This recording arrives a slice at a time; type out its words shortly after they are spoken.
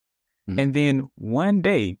And then one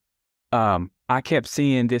day, I kept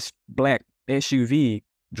seeing this black SUV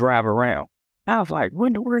drive around. I was like, what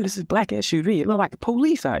in the world is this black SUV? It looked like the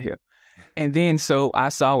police out here. And then so I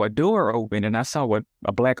saw a door open and I saw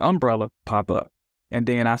a black umbrella pop up. And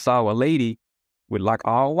then I saw a lady with like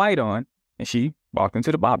all white on, and she walked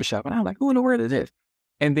into the barbershop. And I was like, who in the world is this?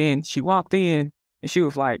 And then she walked in and she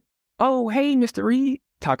was like, oh, hey, Mr. Reed.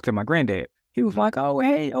 Talked to my granddad. He was like, oh,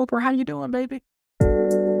 hey, Oprah, how you doing, baby?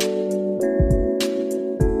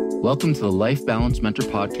 Welcome to the Life Balance Mentor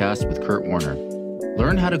Podcast with Kurt Warner.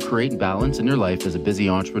 Learn how to create balance in your life as a busy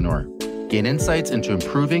entrepreneur. Gain insights into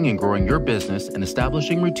improving and growing your business and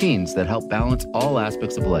establishing routines that help balance all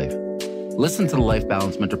aspects of life. Listen to the Life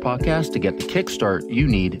Balance Mentor Podcast to get the kickstart you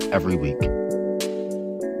need every week.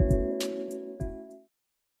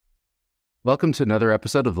 Welcome to another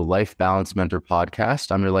episode of the Life Balance Mentor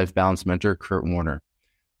Podcast. I'm your Life Balance Mentor, Kurt Warner.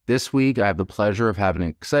 This week, I have the pleasure of having an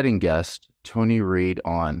exciting guest, Tony Reed,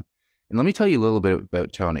 on. And let me tell you a little bit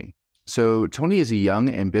about Tony. So Tony is a young,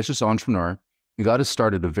 ambitious entrepreneur who got his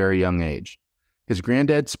start at a very young age. His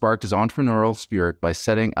granddad sparked his entrepreneurial spirit by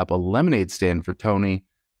setting up a lemonade stand for Tony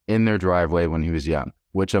in their driveway when he was young,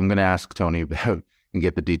 which I'm going to ask Tony about and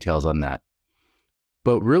get the details on that.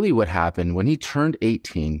 But really what happened, when he turned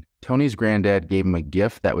 18, Tony's granddad gave him a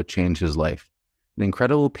gift that would change his life, an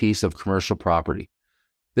incredible piece of commercial property.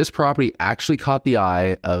 This property actually caught the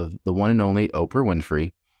eye of the one and only Oprah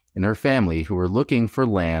Winfrey and her family, who were looking for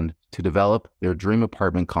land to develop their dream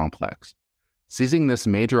apartment complex. Seizing this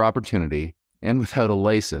major opportunity, and without a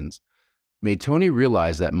license, made Tony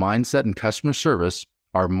realize that mindset and customer service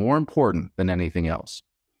are more important than anything else.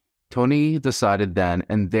 Tony decided then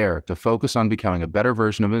and there to focus on becoming a better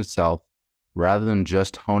version of himself rather than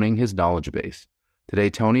just honing his knowledge base. Today,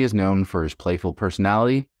 Tony is known for his playful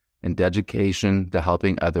personality and dedication to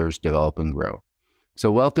helping others develop and grow. So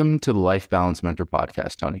welcome to the Life Balance Mentor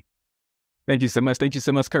Podcast, Tony. Thank you so much. Thank you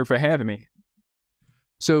so much, Kurt, for having me.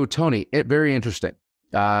 So Tony, very interesting.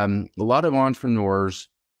 A lot of entrepreneurs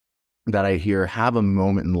that I hear have a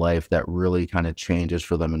moment in life that really kind of changes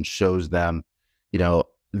for them and shows them,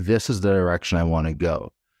 this is the direction I want to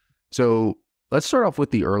go. So let's start off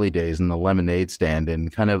with the early days and the lemonade stand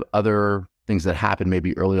and kind of other things that happened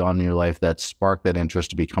maybe early on in your life that sparked that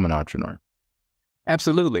interest to become an entrepreneur.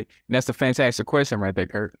 Absolutely. And that's a fantastic question right there,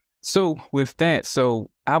 Kurt. So with that,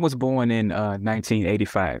 I was born in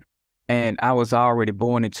 1985. And I was already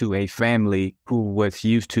born into a family who was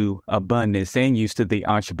used to abundance and used to the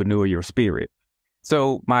entrepreneurial spirit.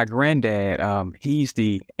 So my granddad, he's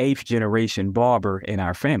the 8th generation barber in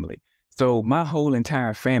our family. So my whole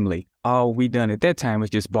entire family, all we done at that time was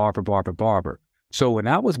just barber. So when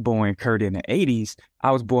I was born, Kurt, in the 80s,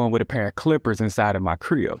 I was born with a pair of clippers inside of my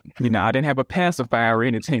crib. I didn't have a pacifier or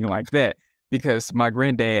anything like that. Because my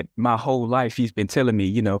granddad, my whole life, he's been telling me,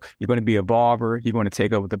 you're going to be a barber, you're going to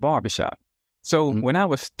take over the barbershop. So when I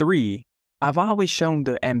was 3, I've always shown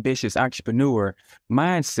the ambitious entrepreneur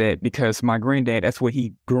mindset because my granddad, that's what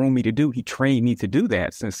he groomed me to do. He trained me to do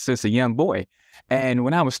that since a young boy. And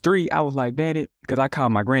when I was 3, I was like, Daddy, because I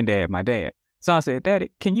called my granddad my dad. So I said,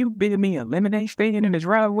 Daddy, can you build me a lemonade stand in the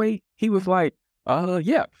driveway? He was like,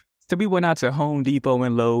 yeah. So we went out to Home Depot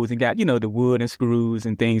and Lowe's and got, the wood and screws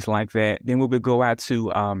and things like that. Then we would go out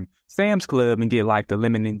to Sam's Club and get like the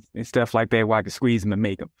lemon and stuff like that where I could squeeze them and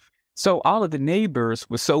make them. So all of the neighbors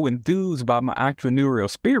were so enthused about my entrepreneurial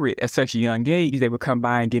spirit at such a young age, they would come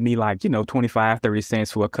by and give me like, 25, 30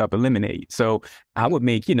 cents for a cup of lemonade. So I would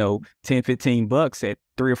make, 10, 15 bucks at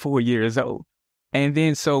 3 or 4 years old. And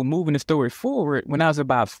then so moving the story forward, when I was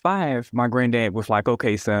about 5, my granddad was like,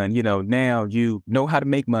 okay, son, now you know how to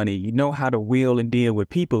make money. You know how to wheel and deal with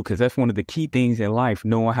people because that's one of the key things in life,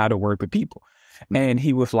 knowing how to work with people. And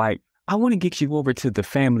he was like, I want to get you over to the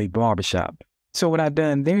family barbershop. So what I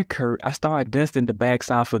done there, Kurt, I started dusting the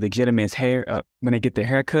backs off of the gentleman's hair. When they get their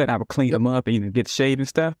hair cut, I would clean them up and get shaved and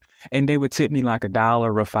stuff. And they would tip me like $1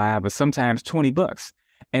 or $5 or sometimes $20.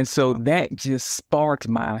 And so that just sparked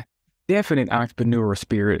my definite entrepreneurial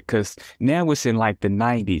spirit because now it's in like the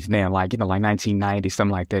 90s now, like 1990,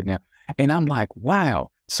 something like that now. And I'm like, wow.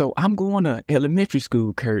 So I'm going to elementary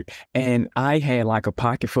school, Kurt, and I had like a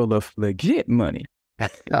pocket full of legit money.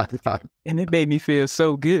 And it made me feel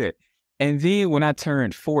so good. And then when I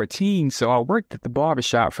turned 14, so I worked at the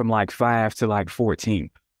barbershop from like 5 to like 14.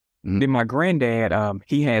 Then my granddad,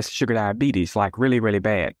 he has sugar diabetes, like really, really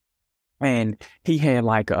bad. And he had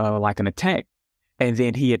like an attack. And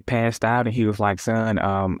then he had passed out and he was like, son,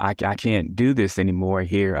 I can't do this anymore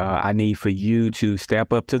here. I need for you to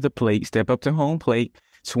step up to the plate, step up to home plate,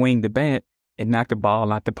 swing the bat and knock the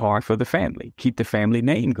ball out the park for the family. Keep the family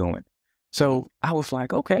name going. So I was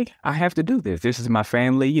like, okay, I have to do this. This is my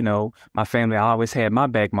family. My family always had my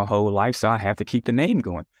back my whole life. So I have to keep the name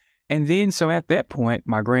going. And then, so at that point,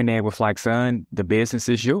 my granddad was like, son, the business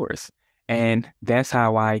is yours. And that's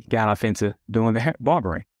how I got off into doing the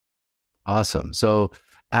barbering. Awesome. So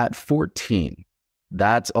at 14,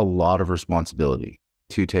 that's a lot of responsibility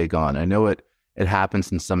to take on. I know it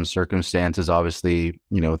happens in some circumstances. Obviously,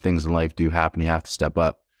 things in life do happen. You have to step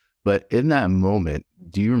up. But in that moment,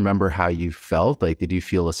 do you remember how you felt? Like, did you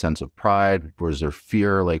feel a sense of pride? Was there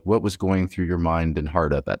fear? Like, what was going through your mind and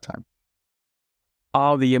heart at that time?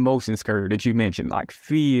 All the emotions, Kurt, that you mentioned, like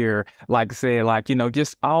fear, like say, like,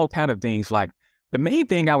 just all kind of things. Like the main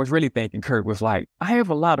thing I was really thinking, Kurt, was like, I have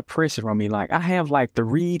a lot of pressure on me. Like I have like the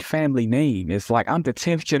Reed family name. It's like I'm the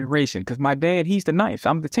 10th generation because my dad, he's the 9th.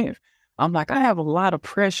 I'm the 10th. I'm like, I have a lot of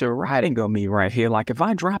pressure riding on me right here. Like if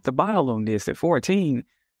I drop the ball on this at 14,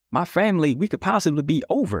 my family, we could possibly be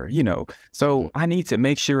over. So I need to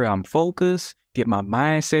make sure I'm focused, get my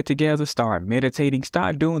mindset together, start meditating,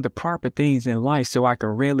 start doing the proper things in life so I can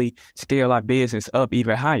really scale our business up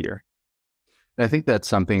even higher. I think that's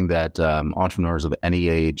something that entrepreneurs of any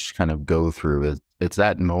age kind of go through. It's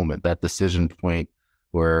that moment, that decision point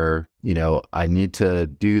where, I need to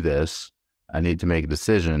do this. I need to make a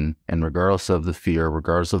decision. And regardless of the fear,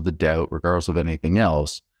 regardless of the doubt, regardless of anything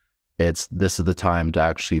else, this is the time to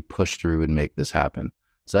actually push through and make this happen.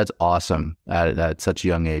 So that's awesome at such a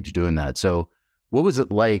young age doing that. So what was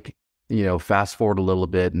it like, fast forward a little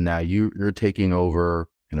bit and now you're taking over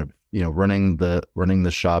and, running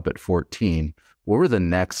the shop at 14. What were the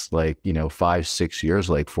next 5, 6 years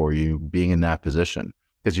like for you being in that position?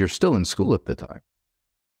 Because you're still in school at the time.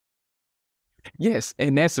 Yes,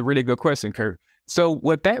 and that's a really good question, Kurt. So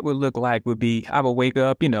what that would look like would be I would wake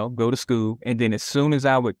up, go to school, and then as soon as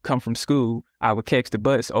I would come from school, I would catch the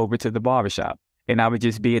bus over to the barbershop. And I would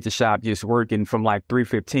just be at the shop just working from like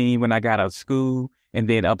 3:15 when I got out of school and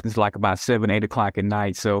then up until like about 7, 8 o'clock at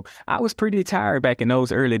night. So I was pretty tired back in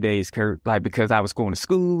those early days, Kurt, like because I was going to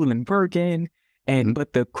school and working. Mhm.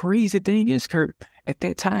 But the crazy thing is, Kurt, at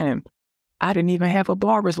that time, I didn't even have a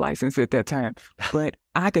barber's license at that time, but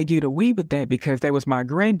I could get away with that because that was my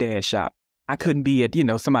granddad's shop. I couldn't be at,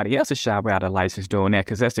 somebody else's shop without a license doing that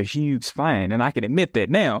because that's a huge fine. And I can admit that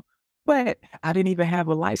now, but I didn't even have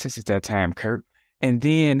a license at that time, Kurt. And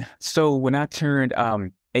then, so when I turned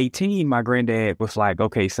 18, my granddad was like,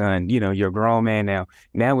 okay, son, you're a grown man now.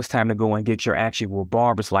 Now it's time to go and get your actual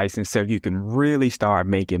barber's license so you can really start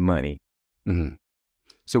making money. Mhm.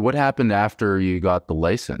 So what happened after you got the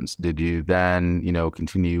license? Did you then,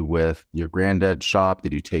 continue with your granddad's shop?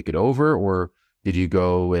 Did you take it over or did you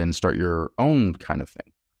go and start your own kind of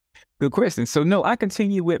thing? Good question. So no, I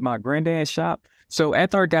continued with my granddad's shop. So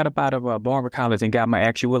after I got up out of barber college and got my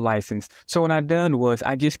actual license, so what I done was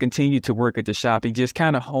I just continued to work at the shop and just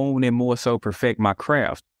kind of hone and more so perfect my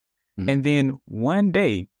craft. Mhm. And then one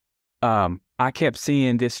day, I kept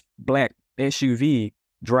seeing this black SUV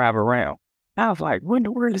drive around. I was like, what in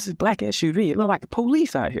the world is this black SUV? It looked like the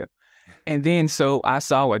police out here. And then so I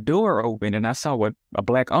saw a door open and I saw a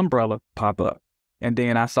black umbrella pop up. And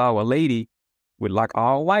then I saw a lady with like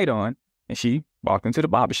all white on and she walked into the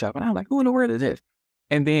barber shop. And I was like, who in the world is this?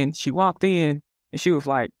 And then she walked in and she was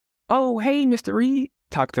like, oh, hey, Mr. Reed.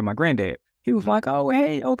 Talked to my granddad. He was like, oh,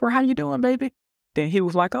 hey, Oprah, how you doing, baby? Then he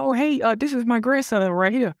was like, oh, hey, this is my grandson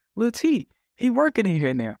right here, Lil T. He working in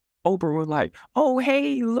here now. Oprah was like, oh,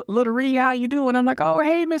 hey, Little Reed, how you doing? I'm like, oh,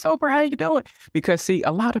 hey, Miss Oprah, how you doing? Because, see,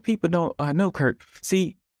 a lot of people don't know, Kurt.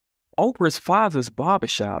 See, Oprah's father's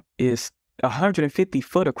barbershop is 150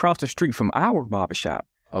 foot across the street from our barbershop.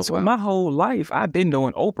 Oh, So wow. my whole life, I've been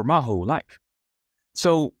knowing Oprah my whole life.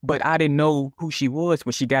 So, but I didn't know who she was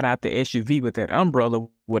when she got out the SUV with that umbrella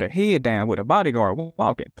with her head down with a bodyguard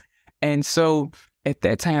walking. And so at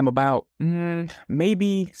that time, about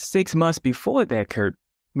maybe 6 months before that, Kurt,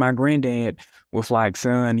 my granddad was like,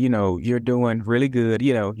 son, you're doing really good.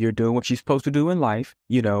 You're doing what you're supposed to do in life.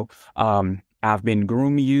 I've been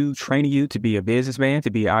grooming you, training you to be a businessman, to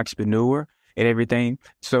be an entrepreneur and everything.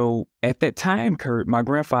 So at that time, Kurt, my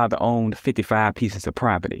grandfather owned 55 pieces of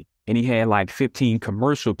property and he had like 15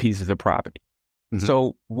 commercial pieces of property. Mhm.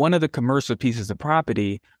 So one of the commercial pieces of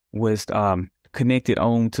property was connected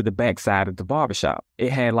on to the backside of the barbershop.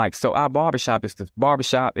 It had like, so our barbershop is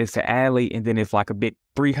the alley, and then it's like a big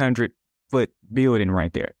 300-foot building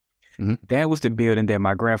right there. Mhm. That was the building that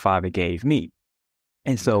my grandfather gave me.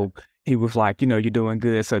 And so he was like, you're doing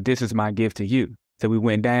good. So this is my gift to you. So we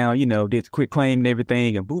went down, did the quick claim and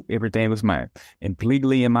everything, and boop, everything was mine and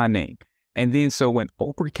legally in my name. And then so when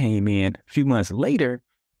Oprah came in a few months later,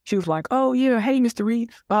 She was like, "Oh yeah, hey Mr.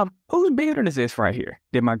 Reed, whose building is this right here?"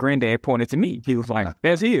 Then my granddad pointed to me. He was like,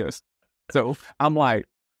 "That's his." So I'm like,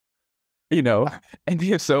 you know, and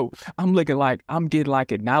then so I'm looking like I'm getting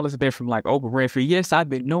like acknowledgement from like Oprah Winfrey. Yes, I've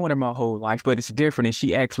been knowing her my whole life, but it's different, and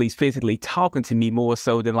she actually is physically talking to me more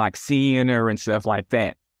so than like seeing her and stuff like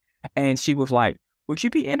that. And she was like, "Would you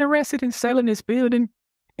be interested in selling this building?"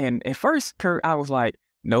 And at first, Kurt, I was like,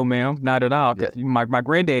 "No, ma'am, not at all." 'Cause Yeah. my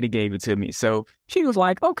granddaddy gave it to me. So she was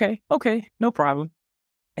like, okay, no problem.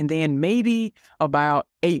 And then maybe about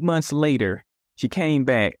 8 months later, she came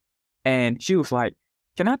back and she was like,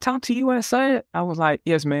 "Can I talk to you outside?" I was like,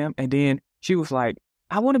 "Yes, ma'am." And then she was like,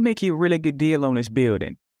 "I want to make you a really good deal on this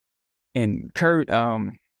building." And Kurt,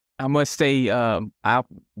 I must say, I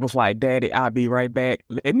was like, "Daddy, I'll be right back.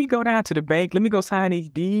 Let me go down to the bank. Let me go sign these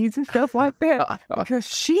deeds and stuff like that." Because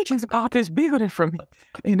she just bought this building from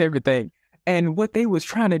me and everything. And what they was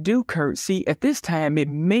trying to do, Kurt, see, at this time, it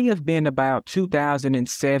may have been about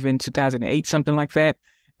 2007, 2008, something like that.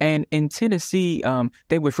 And in Tennessee,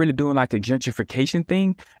 they was really doing like the gentrification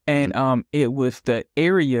thing. And it was the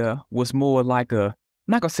area was more like a,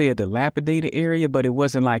 I'm not gonna say a dilapidated area, but it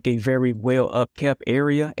wasn't like a very well upkept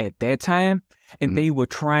area at that time. And they were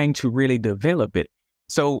trying to really develop it.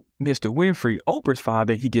 So Mr. Winfrey, Oprah's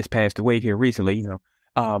father, he just passed away here recently,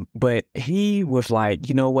 but he was like,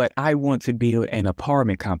 "You know what? I want to build an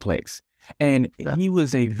apartment complex." And he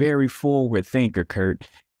was a very forward thinker, Kurt.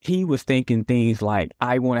 He was thinking things like,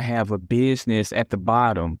 "I want to have a business at the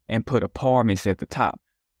bottom and put apartments at the top."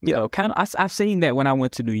 Kind of, I've seen that when I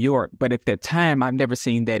went to New York, but at that time, I've never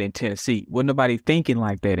seen that in Tennessee. Wasn't nobody thinking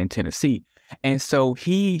like that in Tennessee. And so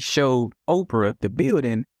he showed Oprah the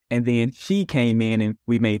building, and then she came in and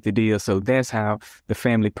we made the deal. So that's how the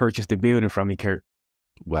family purchased the building from me, Kurt.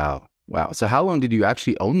 Wow. Wow. So how long did you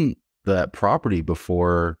actually own that property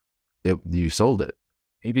before you sold it?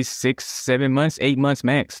 Maybe 6, 7 months, 8 months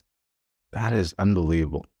max. That is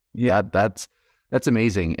unbelievable. Yeah. That's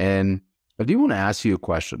amazing. And I do want to ask you a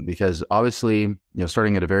question because obviously,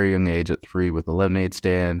 starting at a very young age at 3 with a lemonade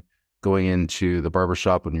stand, going into the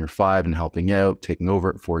barbershop when you're 5 and helping out, taking over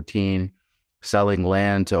at 14, selling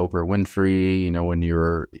land to Oprah Winfrey, when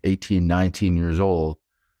you're 18, 19 years old.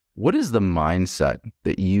 What is the mindset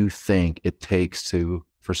that you think it takes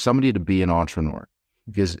for somebody to be an entrepreneur?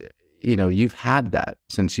 Because, you've had that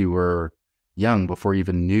since you were young before you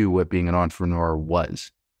even knew what being an entrepreneur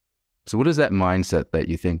was. So what is that mindset that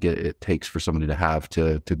you think it takes for somebody to have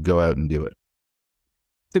to go out and do it?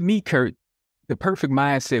 To me, Kurt, the perfect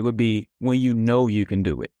mindset would be when you know you can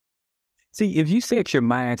do it. See, if you set your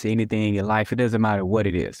mind to anything in your life, it doesn't matter what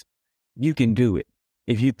it is, you can do it.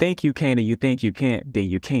 If you think you can and you think you can't, then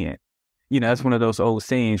you can't. That's one of those old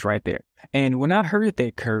sayings right there. And when I heard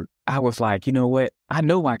that, Kurt, I was like, you know what? I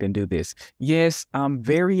know I can do this. Yes, I'm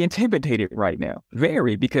very intimidated right now.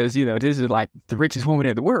 Very, because, this is like the richest woman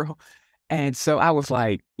in the world. And so I was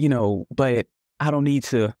like, but I don't need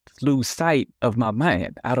to lose sight of my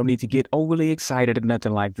mind. I don't need to get overly excited or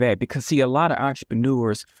nothing like that. Because see, a lot of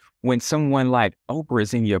entrepreneurs, when someone like Oprah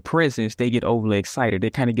is in your presence, they get overly excited. They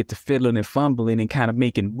kind of get to fiddling and fumbling and kind of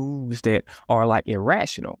making moves that are like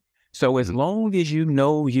irrational. So as long as you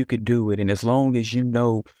know you could do it, and as long as you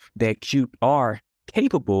know that you are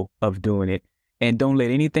capable of doing it, and don't let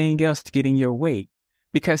anything else get in your way.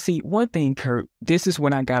 Because see, one thing, Kurt, this is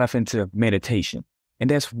when I got off into meditation. And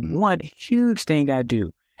that's one huge thing I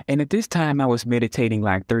do. And at this time, I was meditating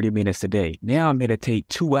like 30 minutes a day. Now I meditate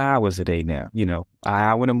 2 hours a day now, an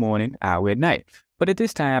hour in the morning, hour at night. But at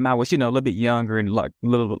this time, I was, a little bit younger and like a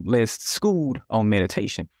little less schooled on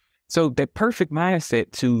meditation. So the perfect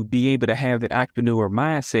mindset to be able to have that entrepreneur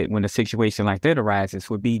mindset when a situation like that arises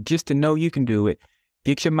would be just to know you can do it,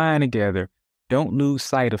 get your mind together, don't lose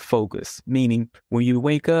sight of focus, meaning when you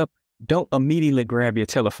wake up, don't immediately grab your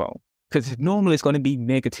telephone because normally it's going to be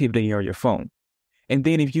negativity on your phone. And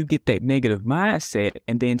then if you get that negative mindset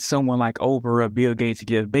and then someone like Oprah, Bill Gates,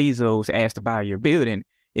 Jeff Bezos asked to buy your building,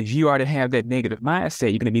 if you already have that negative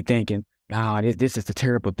mindset, you're going to be thinking, this is a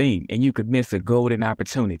terrible thing, and you could miss a golden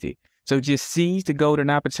opportunity. So just seize the golden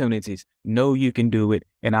opportunities, know you can do it,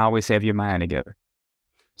 and always have your mind together.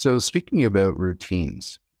 So speaking about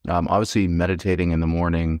routines, obviously meditating in the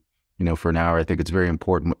morning, for an hour, I think it's very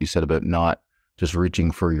important what you said about not just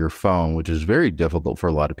reaching for your phone, which is very difficult for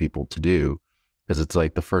a lot of people to do because it's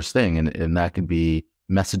like the first thing. And that could be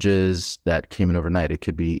messages that came in overnight. It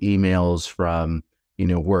could be emails from,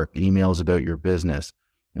 work, emails about your business.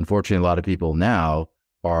 Unfortunately, a lot of people now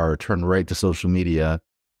are turned right to social media,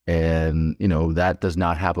 and that does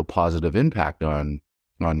not have a positive impact on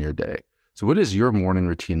your day. So what does your morning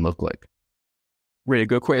routine look like? Really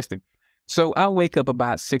good question. So I wake up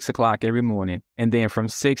about 6 o'clock every morning, and then from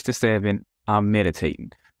 6 to 7, I'm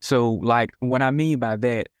meditating. So like what I mean by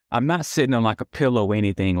that, I'm not sitting on like a pillow or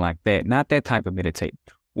anything like that. Not that type of meditate.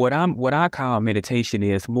 What I call meditation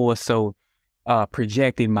is more so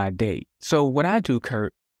projecting my day. So what I do,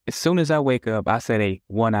 Kurt, as soon as I wake up, I set a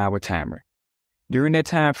 1 hour timer. During that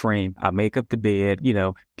time frame, I make up the bed,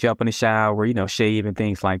 jump in the shower, shave and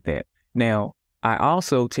things like that. Now, I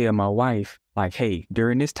also tell my wife, like, hey,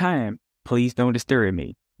 during this time, please don't disturb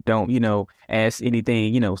me. Don't, ask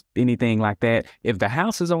anything, anything like that. If the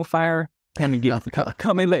house is on fire, come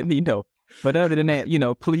and let me know. But other than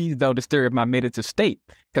that, please don't disturb my meditative state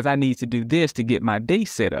because I need to do this to get my day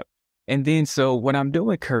set up. And then so what I'm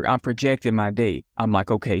doing, Kurt, I'm projecting my day. I'm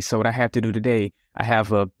like, okay, so what I have to do today, I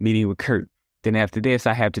have a meeting with Kurt. Then after this,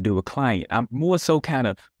 I have to do a client. I'm more so kind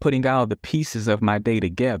of putting all the pieces of my day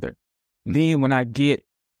together. Then when I get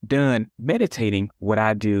done meditating, what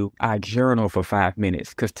I do, I journal for 5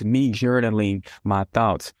 minutes because to me, journaling my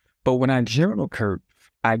thoughts. But when I journal, Kurt,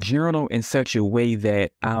 I journal in such a way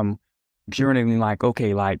that I'm journaling like,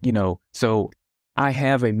 okay, so I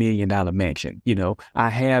have $1 million mansion, I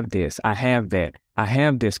have this, I have that, I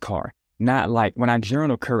have this car. Not like when I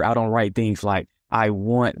journal, Kurt, I don't write things like, I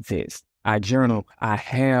want this. I journal, I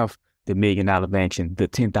have the $1 million mansion, the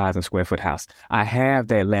 10,000 square foot house. I have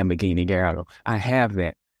that Lamborghini Gallardo. I have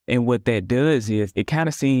that. And what that does is it kind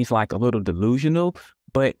of seems like a little delusional,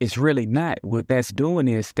 but it's really not. What that's doing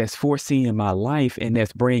is that's foreseeing my life and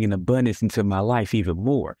that's bringing abundance into my life even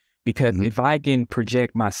more. Because if I can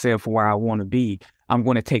project myself where I want to be, I'm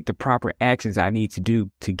going to take the proper actions I need to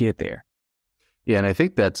do to get there. Yeah, and I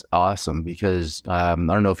think that's awesome because I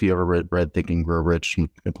don't know if you ever read Think and Grow Rich,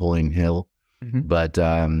 Napoleon Hill, but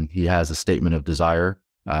he has a statement of desire.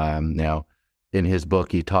 Now, in his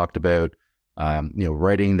book, he talked about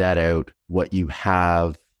writing that out, what you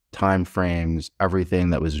have, time frames, everything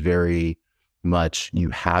that was very much you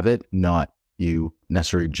have it, not you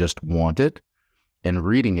necessarily just want it, and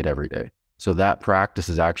reading it every day. So that practice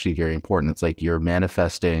is actually very important. It's like you're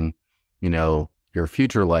manifesting, your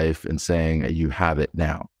future life and saying you have it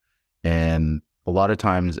now. And a lot of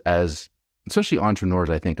times especially entrepreneurs,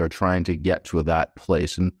 I think, are trying to get to that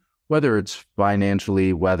place. And whether it's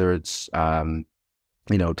financially, whether it's,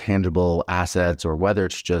 tangible assets, or whether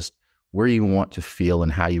it's just where you want to feel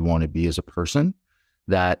and how you want to be as a person,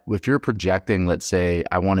 that if you're projecting, let's say,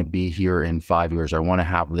 I want to be here in 5 years, I want to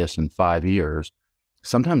have this in 5 years,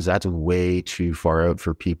 sometimes that's way too far out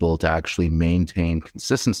for people to actually maintain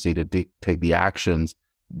consistency to take the actions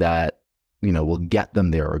that, will get them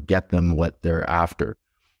there or get them what they're after.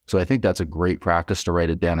 So I think that's a great practice to write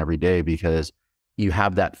it down every day because you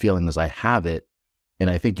have that feeling as I have it. And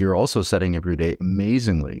I think you're also setting up your day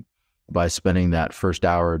amazingly by spending that first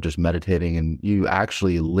hour just meditating, and you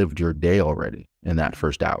actually lived your day already in that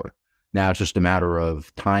first hour. Now it's just a matter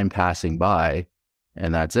of time passing by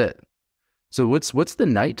and that's it. So what's the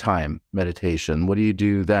nighttime meditation? What do you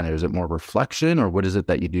do then? Is it more reflection, or what is it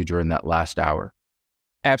that you do during that last hour?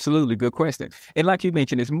 Absolutely. Good question. And like you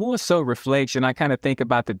mentioned, it's more so reflection. I kind of think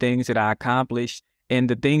about the things that I accomplished and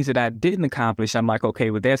the things that I didn't accomplish. I'm like,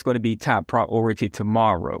 okay, well, that's going to be top priority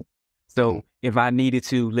tomorrow. So if I needed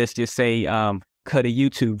to, let's just say, cut a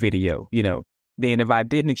YouTube video, then if I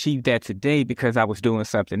didn't achieve that today because I was doing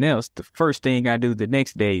something else, the first thing I do the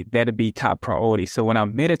next day, that'll be top priority. So when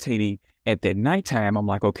I'm meditating at that nighttime, I'm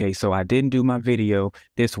like, okay, so I didn't do my video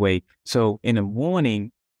this way. So in the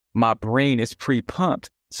morning, my brain is pre-pumped.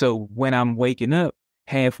 So when I'm waking up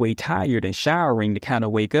halfway tired and showering to kind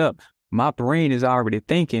of wake up, my brain is already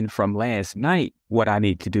thinking from last night what I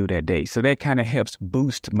need to do that day. So that kind of helps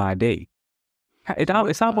boost my day.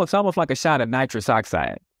 It's almost like a shot of nitrous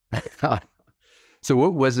oxide. So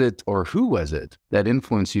what was it, or who was it that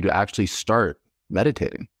influenced you to actually start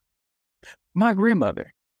meditating? My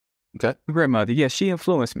grandmother. Okay. My grandmother. Yes, she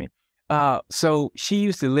influenced me. So she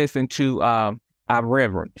used to listen to our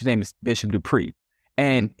Reverend. His name is Bishop Dupree.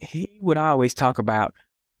 And he would always talk about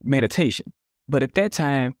meditation. But at that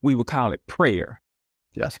time, we would call it prayer.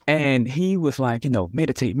 Yes. And he was like,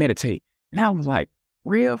 meditate, meditate. And I was like,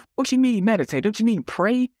 Rev, what you mean meditate? Don't you mean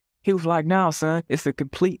pray? He was like, no, son, it's a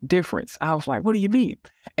complete difference. I was like, what do you mean?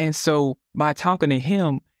 And so by talking to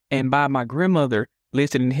him and by my grandmother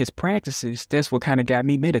listening to his practices, that's what kind of got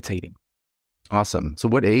me meditating. Awesome. So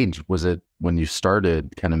what age was it when you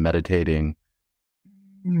started kind of meditating?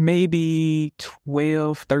 Maybe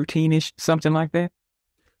 12, 13-ish, something like that.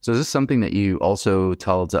 So is this something that you also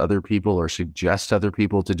tell to other people or suggest other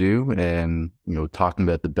people to do, and, talking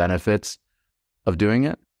about the benefits of doing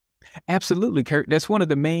it? Absolutely, Kurt. That's one of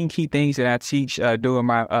the main key things that I teach during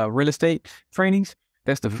my real estate trainings.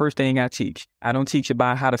 That's the first thing I teach. I don't teach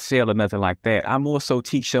about how to sell or nothing like that. I more so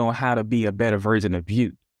teach on how to be a better version of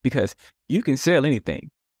you, because you can sell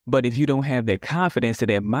anything. But if you don't have that confidence or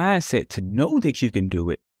that mindset to know that you can do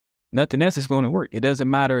it, nothing else is going to work. It doesn't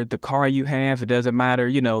matter the car you have. It doesn't matter,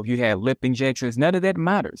 if you have lip injections. None of that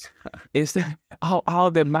matters. It's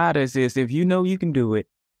all that matters is if you know you can do it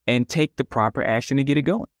and take the proper action to get it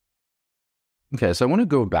going. Okay, so I want to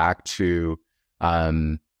go back to,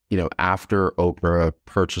 after Oprah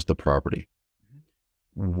purchased the property,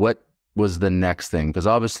 what was the next thing? Because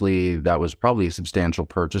obviously that was probably a substantial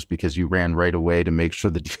purchase because you ran right away to make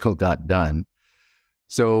sure the deal got done.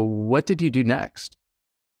 So what did you do next?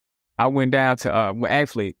 I went down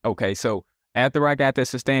to, so after I got that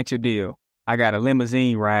substantial deal, I got a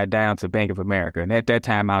limousine ride down to Bank of America. And at that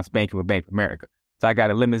time, I was banking with Bank of America. So I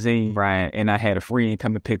got a limousine ride, and I had a friend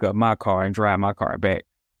come and pick up my car and drive my car back.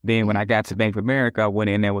 Then when I got to Bank of America, I went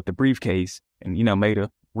in there with the briefcase and, made a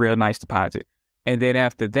real nice deposit. And then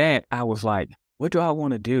after that, I was like, what do I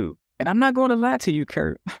want to do? And I'm not going to lie to you,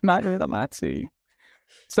 Kurt. I'm not going to lie to you.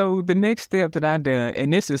 So the next step that I done,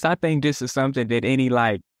 and I think this is something that any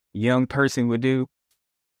young person would do.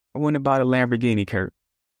 I went and bought a Lamborghini, Kurt.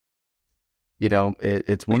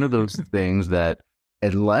 It's one of those things that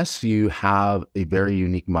unless you have a very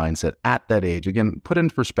unique mindset at that age, again, put in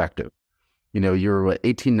perspective, you're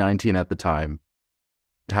 18, 19 at the time,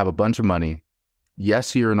 have a bunch of money.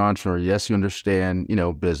 Yes, you're an entrepreneur. Yes, you understand,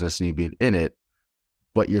 business and you've been in it,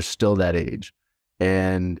 but you're still that age.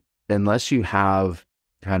 And unless you have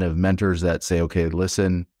kind of mentors that say, okay,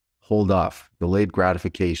 listen, hold off, delayed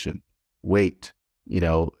gratification, wait,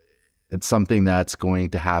 it's something that's going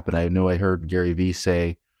to happen. I know I heard Gary Vee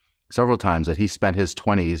say several times that he spent his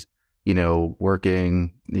 20s,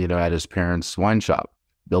 working, at his parents' wine shop,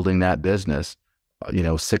 building that business,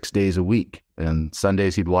 6 days a week. And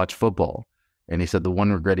Sundays he'd watch football. And he said the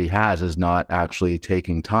one regret he has is not actually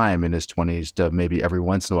taking time in his 20s to maybe every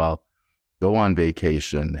once in a while go on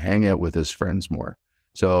vacation, hang out with his friends more.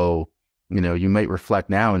 So, you might reflect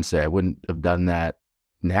now and say, I wouldn't have done that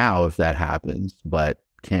now if that happens, but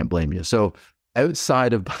can't blame you. So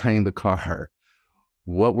outside of buying the car,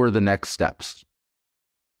 what were the next steps?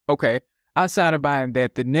 Okay. Outside of buying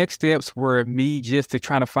that, the next steps were me just to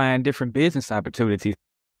try to find different business opportunities.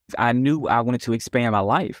 I knew I wanted to expand my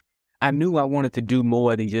life. I knew I wanted to do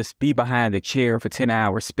more than just be behind the chair for 10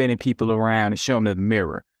 hours, spinning people around and showing them the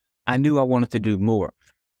mirror. I knew I wanted to do more.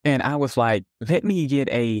 And I was like, let me get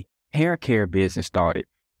a hair care business started.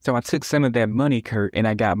 So I took some of that money, Kurt, and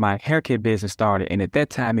I got my hair care business started. And at that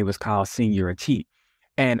time, it was called Seniority.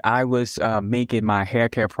 And I was making my hair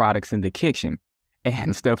care products in the kitchen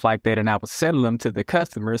and stuff like that. And I would sell them to the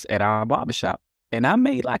customers at our barbershop. And I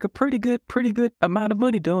made like a pretty good amount of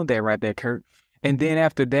money doing that right there, Kurt. And then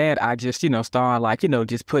after that, I just, started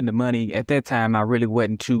just putting the money. At that time, I really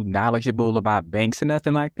wasn't too knowledgeable about banks and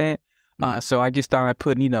nothing like that. So I just started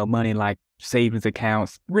putting, money in like savings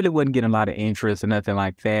accounts. Really wasn't getting a lot of interest or nothing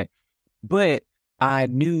like that. But I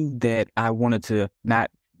knew that I wanted to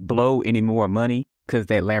not blow any more money because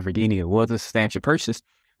that Lamborghini was a substantial purchase.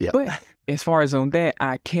 Yeah. But as far as on that,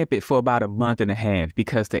 I kept it for about a month and a half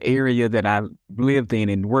because the area that I lived in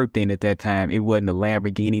and worked in at that time, it wasn't a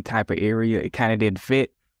Lamborghini type of area. It kind of didn't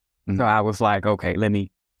fit. Mm-hmm. So I was like, okay, let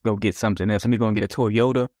me go get something else. Let me go and get a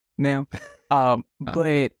Toyota now.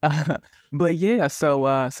 But yeah,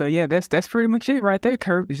 so yeah, that's pretty much it right there,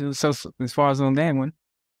 Kurt. So as far as on that one.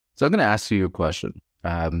 So I'm going to ask you a question.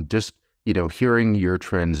 Just, hearing your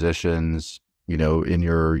transitions, in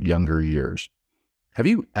your younger years, have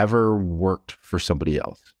you ever worked for somebody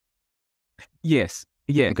else? Yes.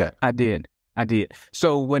 Okay. I did.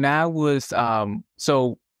 So when I was,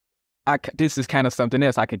 this is kind of something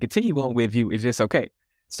else I can continue on with you. Is this okay?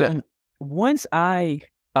 So once I,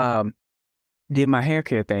 did my hair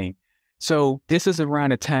care thing. So this is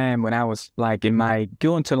around the time when I was like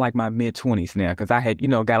going to like my mid 20s now, because I had,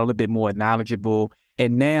 got a little bit more knowledgeable,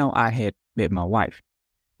 and now I had met my wife,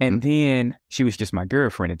 and then she was just my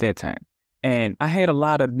girlfriend at that time. And I had a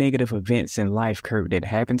lot of negative events in life, Kurt, that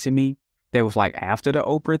happened to me that was like after the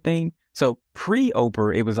Oprah thing. So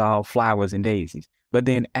pre-Oprah, it was all flowers and daisies. But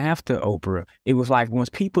then after Oprah, it was like once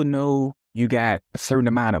people know you got a certain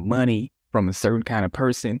amount of money from a certain kind of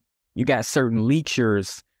person, you got certain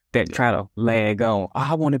leechers that try to lag on. Oh,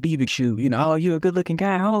 I want to be with you. Oh, you're a good looking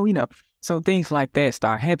guy. Oh, So things like that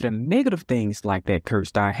start happening. Negative things like that, Kurt,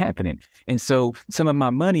 start happening. And so some of my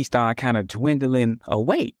money started kind of dwindling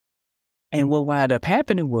away. And what wound up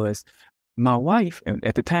happening was my wife, and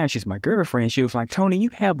at the time she's my girlfriend, she was like, Tony, you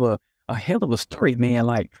have a hell of a story, man.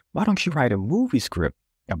 Like, why don't you write a movie script?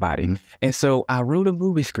 about it. Mm-hmm. And so I wrote a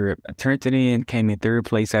movie script, I turned it in, came in third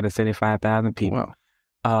place out of 75,000 people.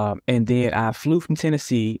 Wow. And then I flew from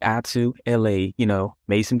Tennessee out to LA,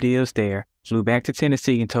 made some deals there, flew back to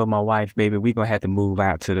Tennessee and told my wife, baby, we're going to have to move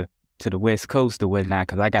out to the West Coast or whatnot,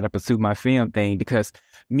 because I got to pursue my film thing, because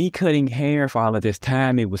me cutting hair for all of this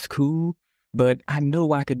time, it was cool, but I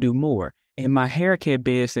know I could do more. And my haircut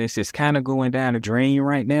business is kind of going down the drain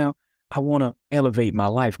right now. I want to elevate my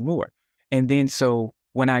life more. And then so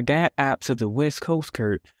when I got out to the West Coast,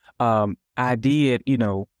 Kurt, I did,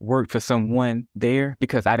 work for someone there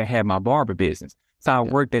because I didn't have my barber business. So I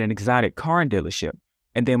worked at an exotic car dealership.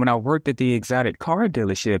 And then when I worked at the exotic car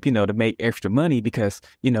dealership, to make extra money, because,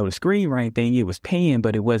 the screenwriting thing, it was paying,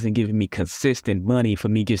 but it wasn't giving me consistent money for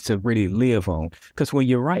me just to really live on. Because when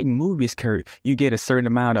you're writing movies, Kurt, you get a certain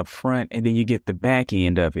amount up front and then you get the back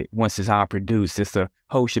end of it. Once it's all produced, it's a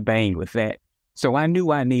whole shebang with that. So I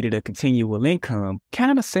knew I needed a continual income,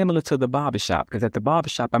 kind of similar to the barbershop, because at the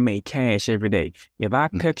barbershop, I made cash every day. If I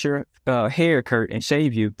cut your hair, Kurt, and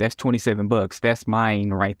shave you, that's $27. That's mine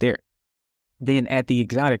right there. Then at the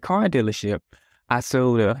exotic car dealership, I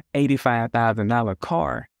sold a $85,000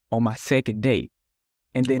 car on my second day.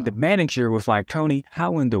 And then the manager was like, Tony,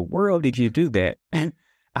 how in the world did you do that?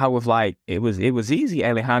 I was like, it was easy,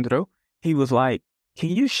 Alejandro. He was like, can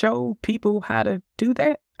you show people how to do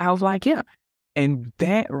that? I was like, yeah. And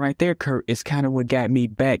that right there, Kurt, is kind of what got me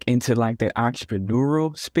back into like that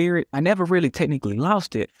entrepreneurial spirit. I never really technically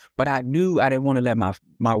lost it, but I knew I didn't want to let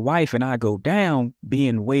my wife and I go down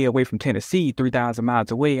being way away from Tennessee, 3,000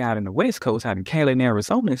 miles away out in the West Coast, out in Cali and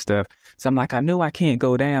Arizona and stuff. So I'm like, I know I can't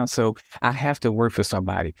go down, so I have to work for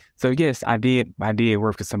somebody. So yes, I did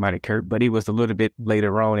work for somebody, Kurt, but it was a little bit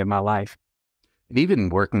later on in my life. And even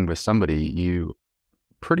working with somebody, you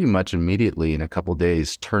pretty much immediately in a couple of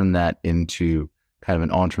days turn that into kind of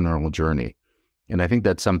an entrepreneurial journey. And I think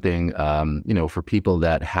that's something, for people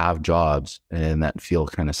that have jobs and that feel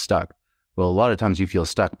kind of stuck. Well, a lot of times you feel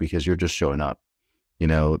stuck because you're just showing up.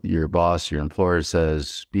 Your boss, your employer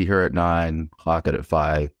says, be here at 9, clock it at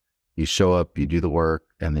 5. You show up, you do the work,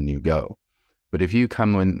 and then you go. But if you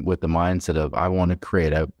come in with the mindset of, I want to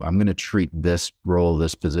create, I'm going to treat this role,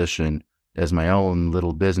 this position as my own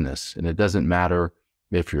little business. And it doesn't matter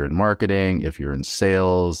if you're in marketing, if you're in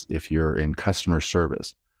sales, if you're in customer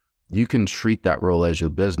service, you can treat that role as your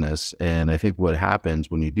business. And I think what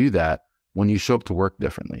happens when you do that, when you show up to work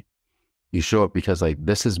differently, you show up because like,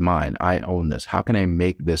 this is mine. I own this. How can I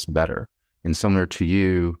make this better? And similar to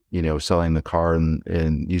you, selling the car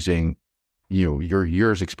and using, your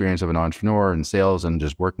years experience of an entrepreneur in sales and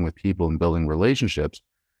just working with people and building relationships,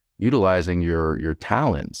 utilizing your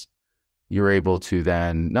talents, you're able to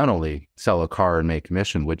then not only sell a car and make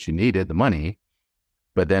commission, which you needed the money,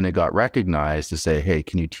 but then it got recognized to say, hey,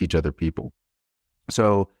 can you teach other people?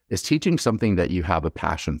 So is teaching something that you have a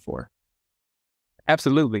passion for?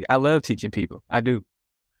 Absolutely. I love teaching people. I do.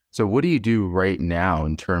 So what do you do right now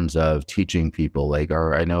in terms of teaching people?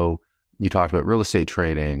 I know you talked about real estate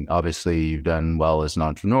trading. Obviously, you've done well as an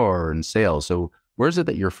entrepreneur in sales. So where is it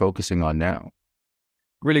that you're focusing on now?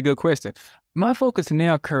 Really good question. My focus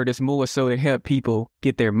now, Kurt, is more so to help people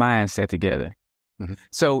get their mindset together. Mm-hmm.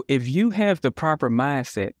 So if you have the proper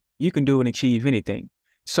mindset, you can do and achieve anything.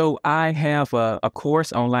 So I have a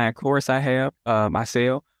online course I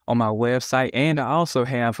sell on my website. And I also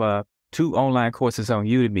have 2 online courses on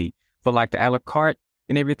Udemy for like the a la carte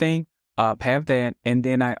and everything. Have that. And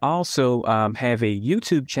then I also have a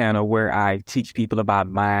YouTube channel where I teach people about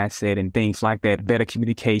mindset and things like that, better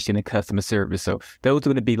communication and customer service. So those are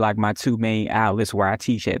going to be like my 2 main outlets where I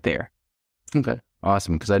teach at there. Okay,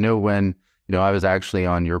 awesome. Because I know when, I was actually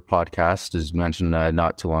on your podcast, as mentioned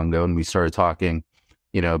not too long ago, and we started talking,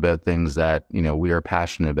 about things that, we are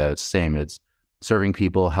passionate about. Same, it's serving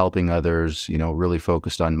people, helping others, really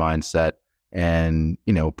focused on mindset and,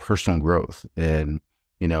 personal growth. And,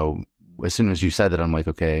 as soon as you said that, I'm like,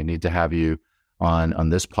 okay, I need to have you on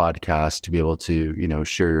this podcast to be able to,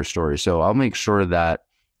 share your story. So I'll make sure that,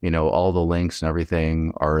 all the links and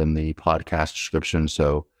everything are in the podcast description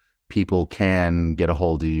so people can get a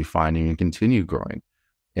hold of you, find you, and continue growing.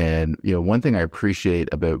 And, one thing I appreciate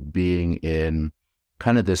about being in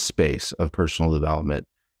kind of this space of personal development,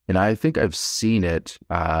 and I think I've seen it,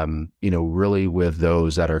 really with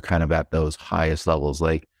those that are kind of at those highest levels,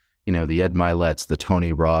 like, the Ed Milet's, the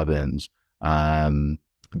Tony Robbins, the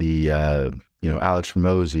Alex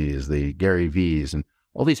Hormozi's, the Gary V's, and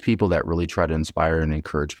all these people that really try to inspire and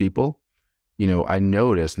encourage people. I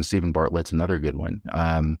noticed, and Stephen Bartlett's another good one,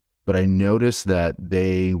 but I noticed that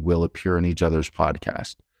they will appear in each other's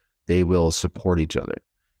podcast. They will support each other.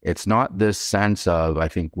 It's not this sense of, I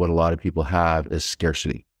think what a lot of people have is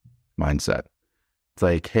scarcity mindset. It's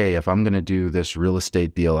like, hey, if I'm going to do this real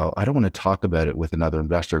estate deal, I don't want to talk about it with another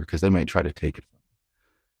investor because they might try to take it from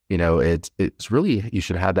me. It's really, you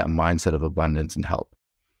should have that mindset of abundance and help,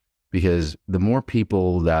 because the more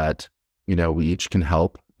people that, we each can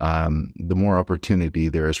help, the more opportunity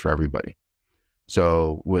there is for everybody.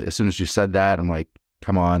 So as soon as you said that, I'm like,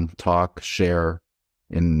 come on, talk, share,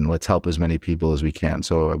 and let's help as many people as we can.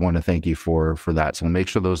 So I want to thank you for that. So make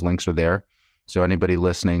sure those links are there, so anybody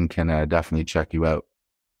listening can definitely check you out.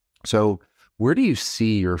 So where do you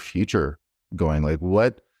see your future going? Like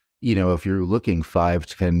what, if you're looking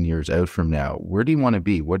 5-10 years out from now, where do you want to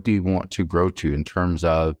be? What do you want to grow to in terms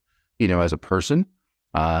of, as a person,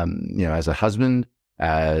 as a husband,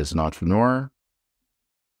 as an entrepreneur?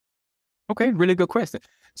 Okay, really good question.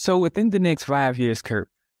 So within the next 5 years, Kurt,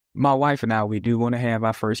 my wife and I, we do want to have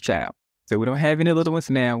our first child. So we don't have any little ones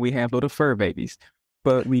now. We have little fur babies,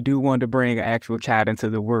 but we do want to bring an actual child into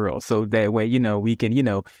the world. So that way, we can,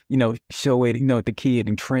 show it, the kid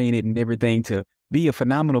and train it and everything to be a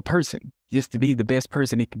phenomenal person, just to be the best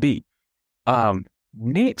person it could be.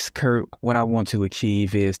 Next, Kurt, what I want to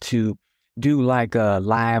achieve is to do like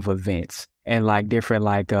live events and like different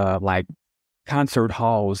like concert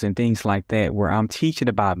halls and things like that, where I'm teaching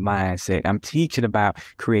about mindset, I'm teaching about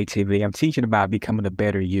creativity, I'm teaching about becoming a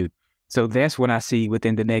better you. So that's what I see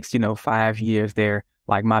within the next, 5 years there,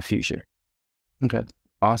 like my future. Okay,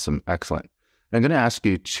 awesome, excellent. I'm going to ask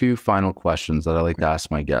you 2 final questions that I like to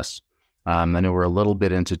ask my guests. I know we're a little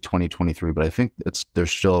bit into 2023, but I think they're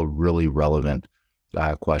still really relevant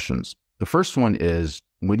questions. The first one is,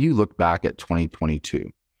 when you look back at 2022,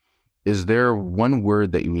 is there one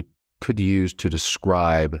word that you could use to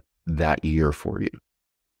describe that year for you?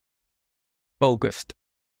 Focused.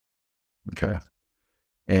 Okay.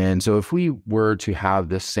 And so if we were to have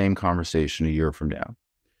this same conversation a year from now,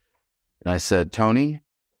 and I said, Tony,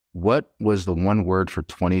 what was the one word for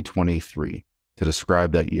 2023 to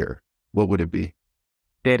describe that year? What would it be?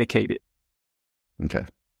 Dedicated. Okay.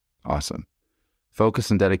 Awesome. Focus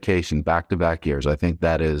and dedication, back-to-back years. I think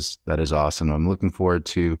that is awesome. I'm looking forward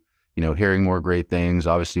to, hearing more great things.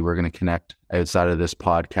 Obviously, we're going to connect outside of this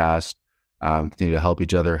podcast, continue to help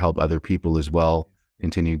each other, help other people as well,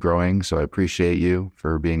 continue growing. So I appreciate you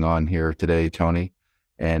for being on here today, Tony.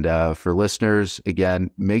 And for listeners, again,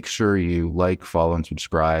 make sure you like, follow, and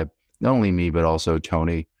subscribe. Not only me, but also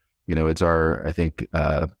Tony. It's our, I think,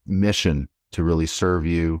 mission to really serve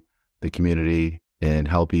you, the community, and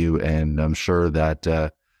help you. And I'm sure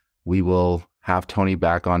that we will have Tony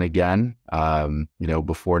back on again,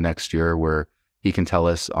 before next year, where he can tell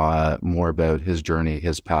us more about his journey,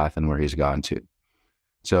 his path, and where he's gone to.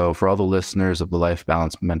 So for all the listeners of the Life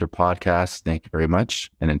Balance Mentor podcast, thank you very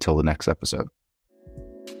much. And until the next episode.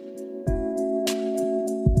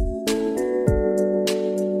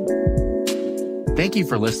 Thank you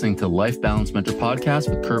for listening to the Life Balance Mentor podcast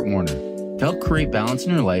with Kurt Warner. To help create balance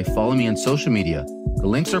in your life, follow me on social media. The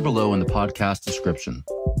links are below in the podcast description.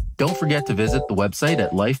 Don't forget to visit the website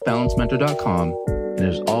at lifebalancementor.com. And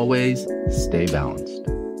as always, stay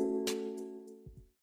balanced.